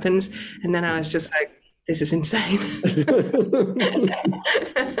that happens, and then I was just like, this is insane. And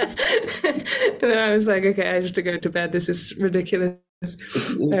then I was like, okay, I have to go to bed, this is ridiculous.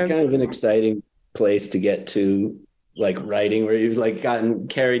 It's kind of an exciting place to get to, like writing, where you've like gotten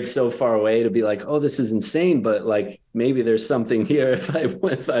carried so far away to be like, oh, this is insane, but like maybe there's something here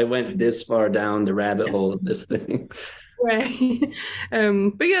if I went this far down the rabbit hole of this thing. Right.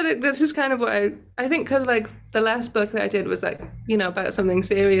 But this is kind of what I think, because like the last book that I did was like, about something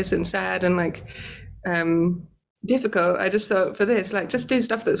serious and sad and like difficult. I just thought for this, like, just do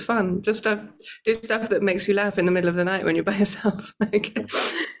stuff that's fun, do stuff that makes you laugh in the middle of the night when you're by yourself. Like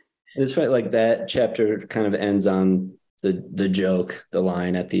it's right, like that chapter kind of ends on the joke, the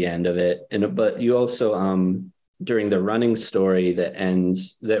line at the end of it, but you also during the running story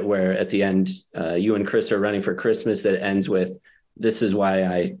where at the end you and Chris are running for Christmas, that ends with, this is why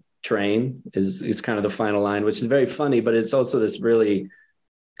I train, is kind of the final line, which is very funny, but it's also this really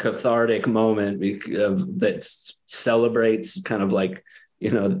cathartic moment that celebrates kind of like,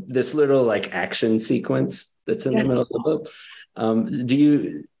 this little like action sequence that's in the middle of the book.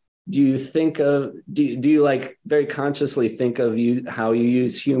 Do you think of, do you like very consciously think of how you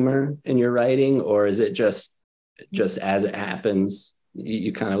use humor in your writing, or is it just as it happens,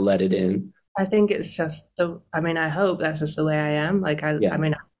 you kind of let it in? I think it's just I hope that's just the way I am. Like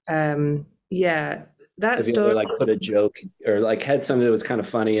that Have you story, ever like put a joke or like had something that was kind of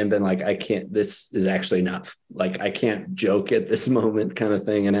funny and been like, I can't, this is actually not like, I can't joke at this moment kind of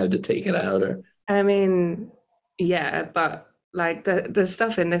thing and had to take it out or? I mean, yeah, but like the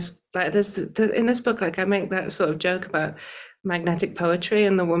stuff in this, like in this book, like I make that sort of joke about magnetic poetry,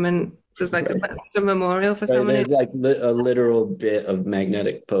 and the woman there's like a memorial for Right, someone there's like a literal bit of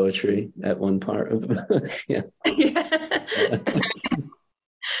magnetic poetry at one part of the book. Yeah.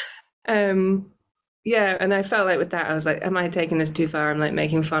 yeah. Yeah, and I felt like with that, I was like, am I taking this too far? I'm like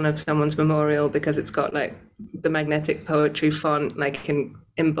making fun of someone's memorial because it's got like the magnetic poetry font like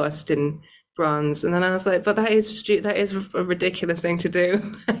embossed in bronze. And then I was like, but that is a ridiculous thing to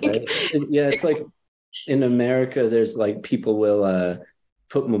do. Right? Yeah, it's like in America, there's like people will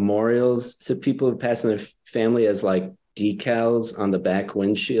put memorials to people who pass in their family as like decals on the back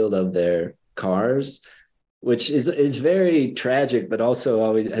windshield of their cars, which is very tragic, but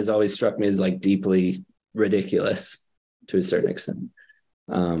also has always struck me as like deeply ridiculous to a certain extent.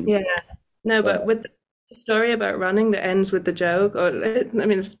 Yeah, no, but with the story about running that ends with the joke, or I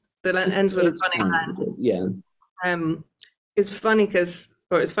mean, ends with a funny line. Yeah, it's funny it's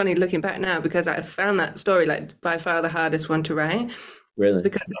funny looking back now because I found that story like by far the hardest one to write. Really,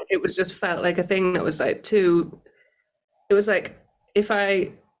 because it was just felt like a thing that was like it was like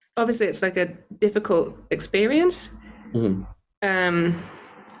obviously it's like a difficult experience. Mm-hmm. And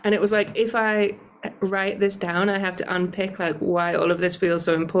it was like, if I write this down, I have to unpick like why all of this feels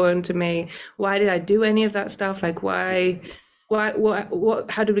so important to me. Why did I do any of that stuff? Like what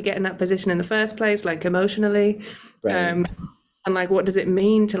how did we get in that position in the first place? Like emotionally. Right. And like, what does it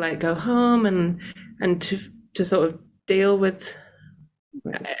mean to like go home and to sort of deal with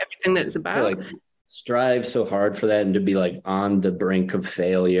everything that it's about? Like strive so hard for that and to be like on the brink of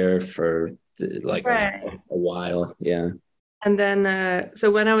failure for like a while. Yeah. And then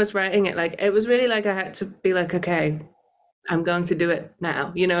so when I was writing it, like it was really like I had to be like, okay, I'm going to do it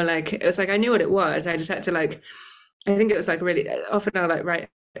now, you know, like it was like I knew what it was. I just had to like, I think it was like really often I like write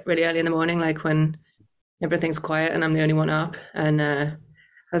really early in the morning, like when everything's quiet and I'm the only one up, and I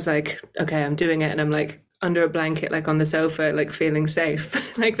was like, okay, I'm doing it, and I'm like under a blanket, like on the sofa, like feeling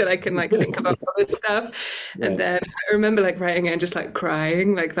safe, like that I can like think about all this stuff. Right. And then I remember like writing it and just like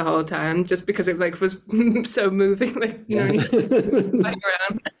crying like the whole time, just because it like was so moving, like you know, like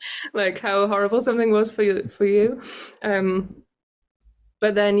around like how horrible something was for you.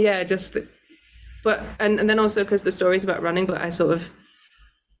 But then and then also because the story's about running, but I sort of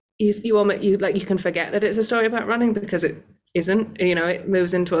you can forget that it's a story about running because it isn't, you know, it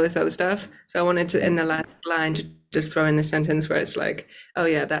moves into all this other stuff. So I wanted to, in the last line, to just throw in this sentence where it's like, oh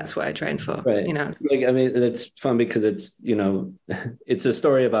yeah, that's what I trained for, right. You know. Like, I mean, it's fun because it's, you know, it's a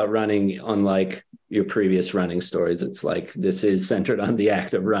story about running, unlike your previous running stories. It's like, this is centered on the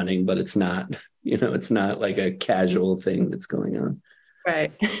act of running, but it's not, you know, it's not like a casual thing that's going on.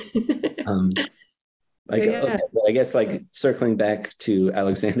 Right. Like, yeah. Okay, I guess like circling back to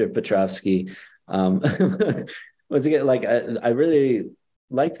Alexander Petrovsky, once again, like I really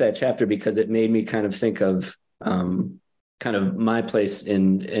liked that chapter because it made me kind of think of kind of my place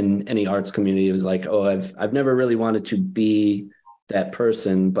in any arts community. It was like, oh, I've never really wanted to be that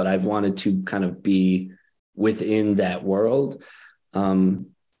person, but I've wanted to kind of be within that world. Has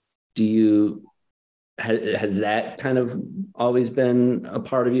that kind of always been a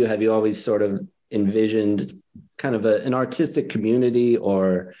part of you? Have you always sort of envisioned kind of an artistic community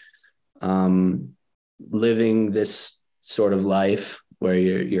or living this sort of life where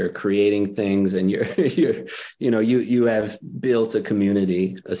you're creating things and you have built a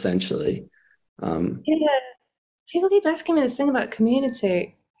community essentially? Yeah, people keep asking me this thing about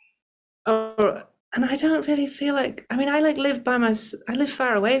community, and I don't really feel like, I mean, I like I live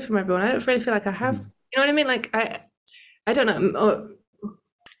far away from everyone. I don't really feel like I have, you know what I mean? Like I don't know.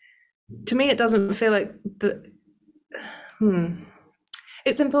 To me, it doesn't feel like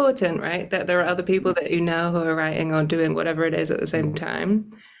it's important, right? That there are other people that you know who are writing or doing whatever it is at the same time.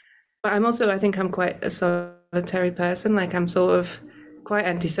 But I think I'm quite a solitary person. Like I'm sort of quite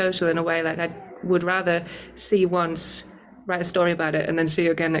antisocial in a way. Like I would rather see you once, write a story about it, and then see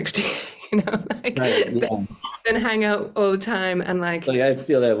you again next year. You know, like then hang out all the time and like I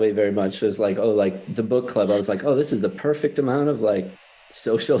feel that way very much. It's like, oh, like the book club. I was like, oh, this is the perfect amount of like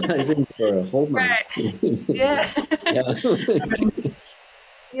socializing for a whole month. Right. Yeah.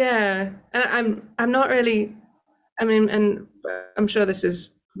 Yeah. And I'm not really, I mean, and I'm sure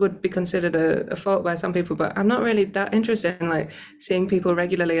this would be considered a fault by some people, but I'm not really that interested in like seeing people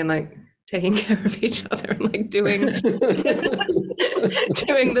regularly and like taking care of each other and like doing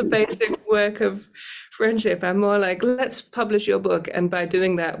the basic work of friendship. I'm more like, let's publish your book, and by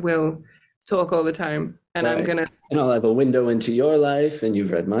doing that we'll talk all the time, and I'm Right. gonna And I'll have a window into your life, and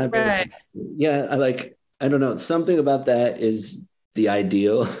you've read my book. right. Yeah, I don't know, something about that is the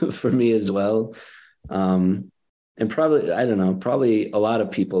ideal for me as well. And probably, I don't know, probably a lot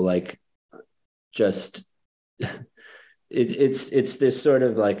of people like just it's this sort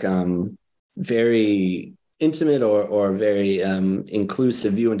of like very intimate or very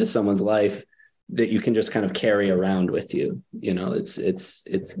inclusive view into someone's life that you can just kind of carry around with you. You know, it's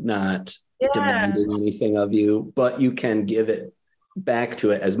not Yeah. demanding anything of you, but you can give it back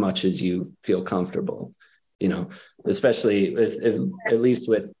to it as much as you feel comfortable. You know, especially at least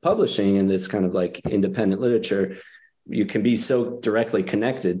with publishing and this kind of like independent literature, you can be so directly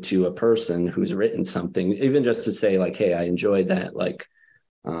connected to a person who's written something, even just to say like, hey, I enjoyed that. Like,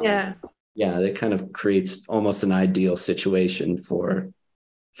 Yeah. yeah, that kind of creates almost an ideal situation for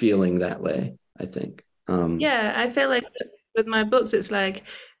feeling that way, I think. Yeah, I feel like with my books, it's like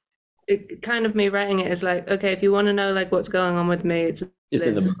it kind of me writing it is like, okay, if you want to know like what's going on with me, it's It's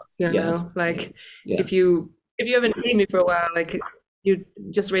in the this, book. you Yeah. know, like Yeah. if you haven't seen me for a while, like you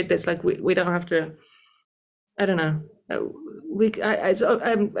just read this, like we don't have to. I don't know. I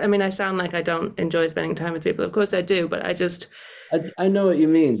mean, I sound like I don't enjoy spending time with people. Of course I do, but I just, I know what you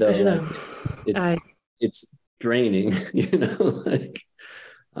mean though. I don't know. It's draining, you know, like,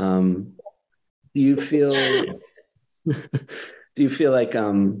 do you feel, like,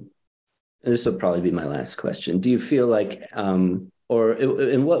 and this will probably be my last question. Do you feel like, or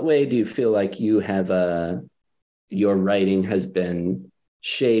in what way do you feel like you have your writing has been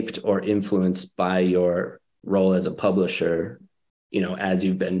shaped or influenced by your role as a publisher, you know, as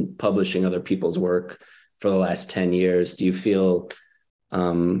you've been publishing other people's work for the last 10 years? Do you feel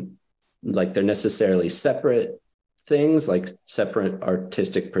like they're necessarily separate things, like separate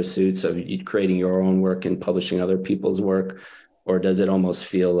artistic pursuits of creating your own work and publishing other people's work? Or does it almost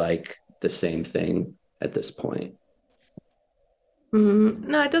feel like the same thing at this point?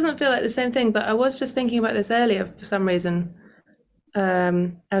 No, it doesn't feel like the same thing, but I was just thinking about this earlier for some reason.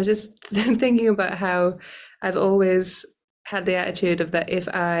 I was just thinking about how I've always had the attitude of that if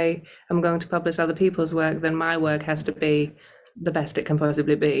I am going to publish other people's work, then my work has to be the best it can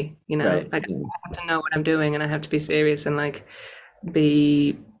possibly be, you know? Right. Like Yeah. I have to know what I'm doing and I have to be serious and like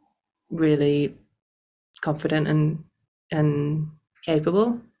be really confident and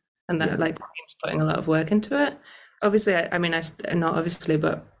capable, and that Yeah. like means putting a lot of work into it. Obviously, I mean, not obviously,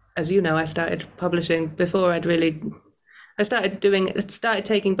 but as you know, I started publishing before I started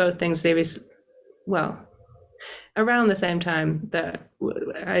taking both things serious. Well, around the same time that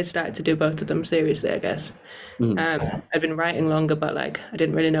I started to do both of them seriously, I guess. I'd been writing longer, but like I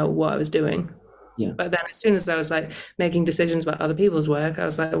didn't really know what I was doing. Yeah. But then as soon as I was like making decisions about other people's work, I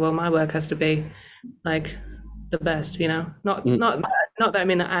was like, well, my work has to be like the best, you know? Not that I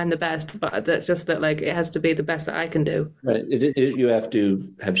mean that I'm the best, but that just that like it has to be the best that I can do. Right. You have to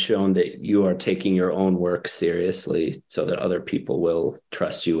have shown that you are taking your own work seriously so that other people will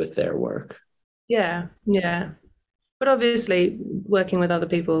trust you with their work. Yeah, yeah. But obviously working with other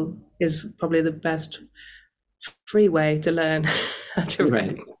people is probably the best free way to learn how to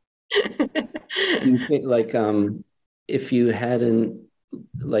write. You think like if you hadn't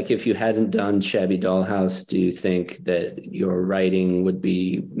done Shabby Dollhouse, do you think that your writing would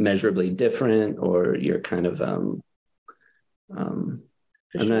be measurably different, or you're kind of I'm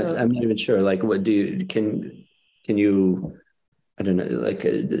not even sure, like what do you can you, I don't know, like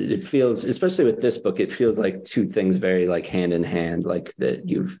it feels, especially with this book, it feels like two things very like hand in hand, like that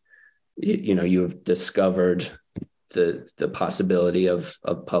you've discovered the possibility of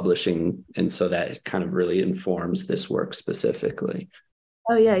publishing, and so that kind of really informs this work specifically.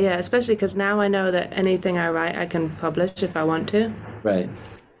 Oh yeah, especially because now I know that anything I write I can publish if I want to. Right.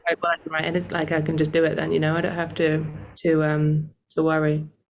 Well, I can write it, like I can just do it then, you know. I don't have to worry.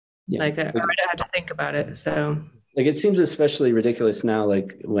 Yeah. Like I don't have to think about it. So like it seems especially ridiculous now,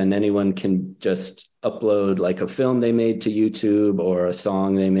 like when anyone can just upload like a film they made to YouTube or a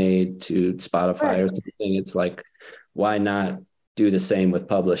song they made to Spotify or something. It's like, why not do the same with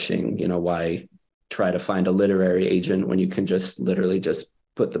publishing? You know, why try to find a literary agent when you can just literally just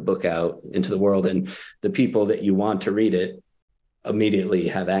put the book out into the world and the people that you want to read it immediately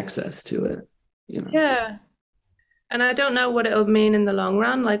have access to it, you know? Yeah. And I don't know what it'll mean in the long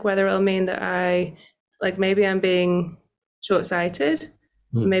run, like whether it'll mean that maybe I'm being short-sighted.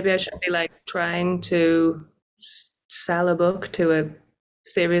 Maybe I should be like trying to sell a book to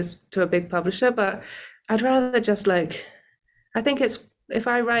a big publisher, but I'd rather just like, I think it's, if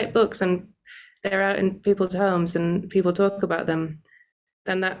I write books and they're out in people's homes and people talk about them,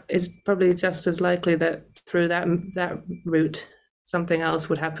 then that is probably just as likely that through that route something else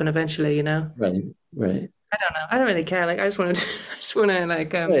would happen eventually, you know? Right, right. I don't know. I don't really care. Like, I just want to, I just want to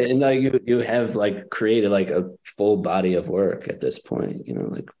like, Right. And now you have like created like a full body of work at this point, you know,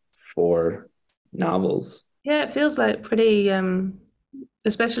 like 4 novels. yeah, it feels like pretty,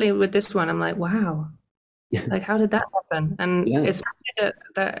 especially with this one, I'm like, wow, like, how did that happen? And Yeah. it's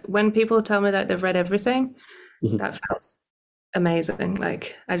that when people tell me that they've read everything, Mhm. that feels amazing.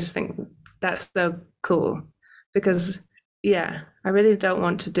 Like, I just think that's so cool because, yeah, I really don't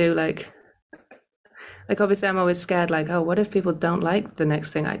want to do like obviously I'm always scared, like, oh, what if people don't like the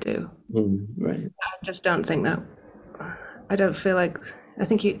next thing I do? Right. I just don't think that. I don't feel like. I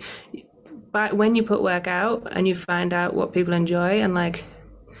think but when you put work out and you find out what people enjoy and like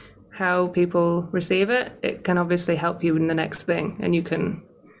how people receive it, it can obviously help you in the next thing, and you can.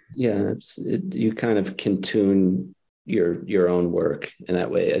 Yeah, you kind of can tune your own work in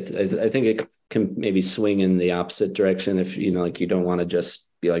that way. I think it can maybe swing in the opposite direction if, you know, like you don't want to just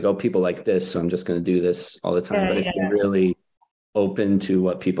be like, oh, people like this, so I'm just going to do this all the time. But if you're really open to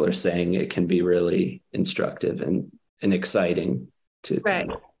what people are saying, it can be really instructive and exciting to. Right.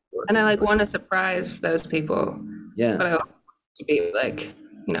 And I like want to surprise those people. Yeah. But I want it to be like,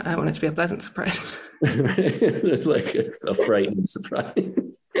 you know, I want it to be a pleasant surprise. Like a frightening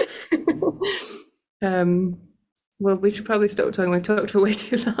surprise. Well, we should probably stop talking. We've talked for way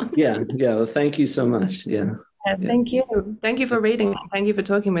too long. Yeah. Well, thank you so much. Yeah. Thank you. Thank you for reading. Thank you for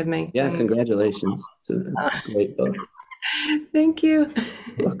talking with me. Yeah, congratulations. It's a great book. Thank you.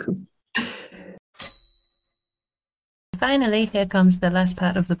 You're welcome. Finally, here comes the last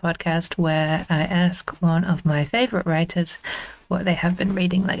part of the podcast where I ask one of my favorite writers what they have been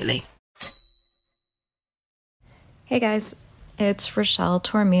reading lately. Hey guys, it's Rochelle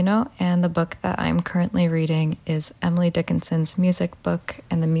Tormino, and the book that I'm currently reading is Emily Dickinson's music book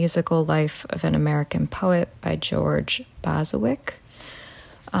and the Musical Life of an American Poet by George Bozwick.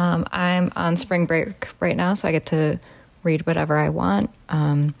 I'm on spring break right now, so I get to read whatever I want.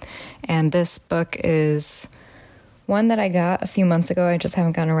 And this book is one that I got a few months ago. I just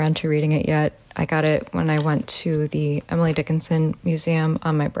haven't gotten around to reading it yet. I got it when I went to the Emily Dickinson Museum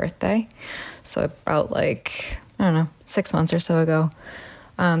on my birthday. So about like, I don't know, 6 months or so ago.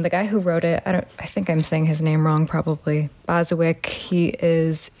 The guy who wrote it, I think I'm saying his name wrong probably, Bozwick, he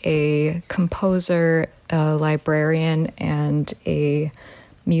is a composer, a librarian, and a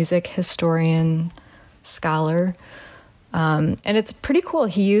music historian scholar. And it's pretty cool.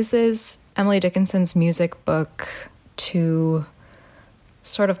 He uses Emily Dickinson's music book to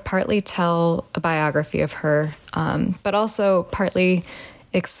sort of partly tell a biography of her, but also partly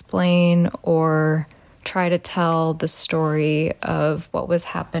explain or try to tell the story of what was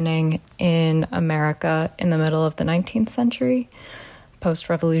happening in America in the middle of the 19th century,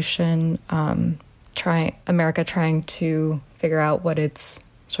 post-revolution, America trying to figure out what its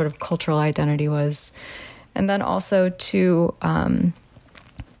sort of cultural identity was, and then also to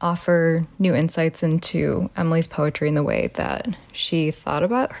offer new insights into Emily's poetry and the way that she thought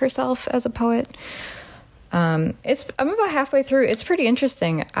about herself as a poet. I'm about halfway through. It's pretty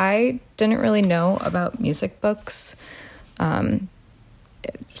interesting. I didn't really know about music books.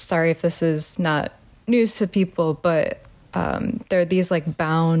 Sorry if this is not news to people, but there are these like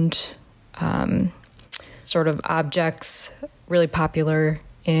bound sort of objects really popular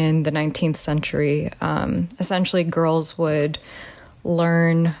in the 19th century. Essentially, girls would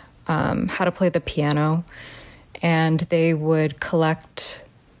learn how to play the piano, and they would collect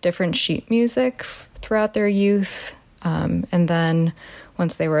different sheet music throughout their youth. And then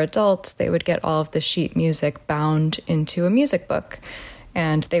once they were adults, they would get all of the sheet music bound into a music book.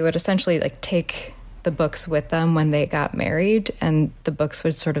 And they would essentially like take the books with them when they got married, and the books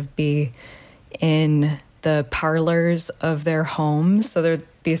would sort of be in the parlors of their homes. So they're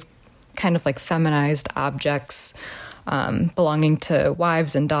these kind of like feminized objects belonging to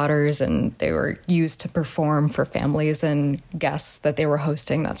wives and daughters, and they were used to perform for families and guests that they were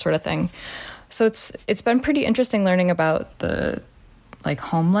hosting, that sort of thing. So it's been pretty interesting learning about the like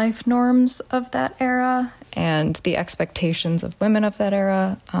home life norms of that era and the expectations of women of that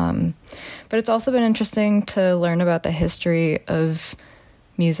era. But it's also been interesting to learn about the history of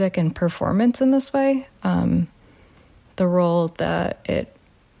music and performance in this way, the role that it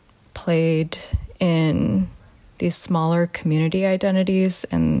played in these smaller community identities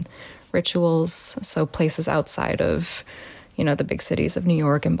and rituals, so places outside of, you know, the big cities of New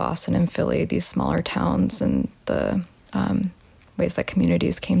York and Boston and Philly, these smaller towns, and the ways that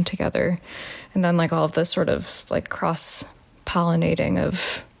communities came together. And then like all of this sort of like cross-pollinating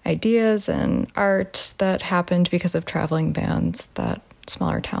of ideas and art that happened because of traveling bands that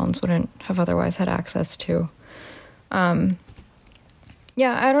smaller towns wouldn't have otherwise had access to.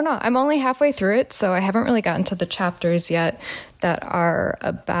 Yeah, I don't know. I'm only halfway through it, so I haven't really gotten to the chapters yet that are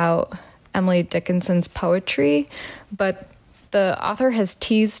about Emily Dickinson's poetry, but the author has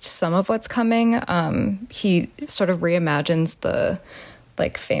teased some of what's coming. He sort of reimagines the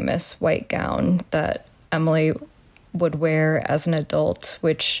like famous white gown that Emily would wear as an adult,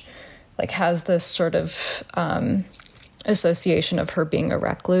 which like has this sort of association of her being a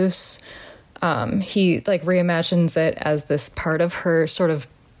recluse. He like reimagines it as this part of her sort of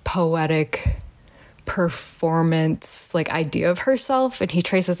poetic performance like idea of herself, and he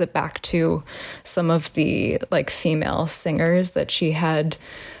traces it back to some of the like female singers that she had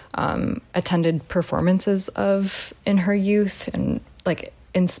attended performances of in her youth, and like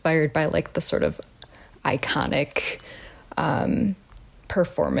inspired by like the sort of iconic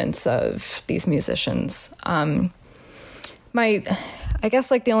performance of these musicians. I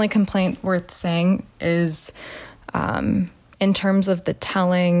guess like the only complaint worth saying is in terms of the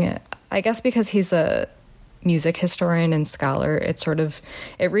telling, I guess because he's a music historian and scholar,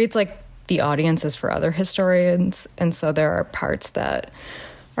 it reads like the audience is for other historians. And so there are parts that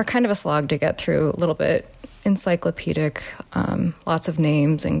are kind of a slog to get through, a little bit encyclopedic, lots of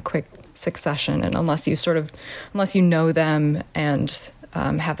names in quick succession. And unless you know them and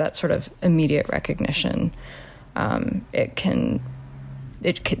have that sort of immediate recognition,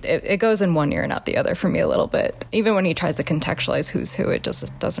 it goes in one ear and out the other for me a little bit. Even when he tries to contextualize who's who, it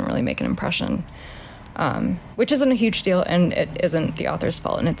just doesn't really make an impression, which isn't a huge deal, and it isn't the author's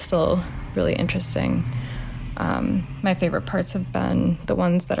fault, and it's still really interesting. My favorite parts have been the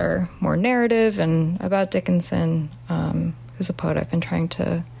ones that are more narrative and about Dickinson, who's a poet I've been trying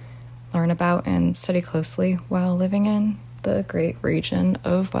to learn about and study closely while living in the great region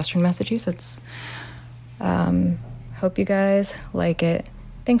of Western Massachusetts. Hope you guys like it.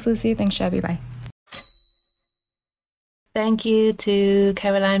 Thanks, Lucy. Thanks, Shabby. Bye. Thank you to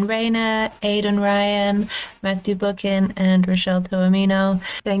Caroline Rayner, Aidan Ryan, Matthew Bookin, and Rochelle Toamino.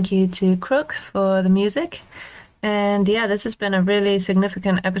 Thank you to Crook for the music. And yeah, this has been a really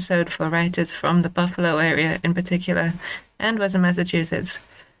significant episode for writers from the Buffalo area in particular, and Western Massachusetts.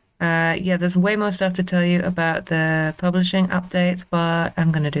 There's way more stuff to tell you about the publishing updates, but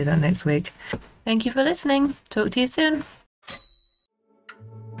I'm going to do that next week. Thank you for listening. Talk to you soon.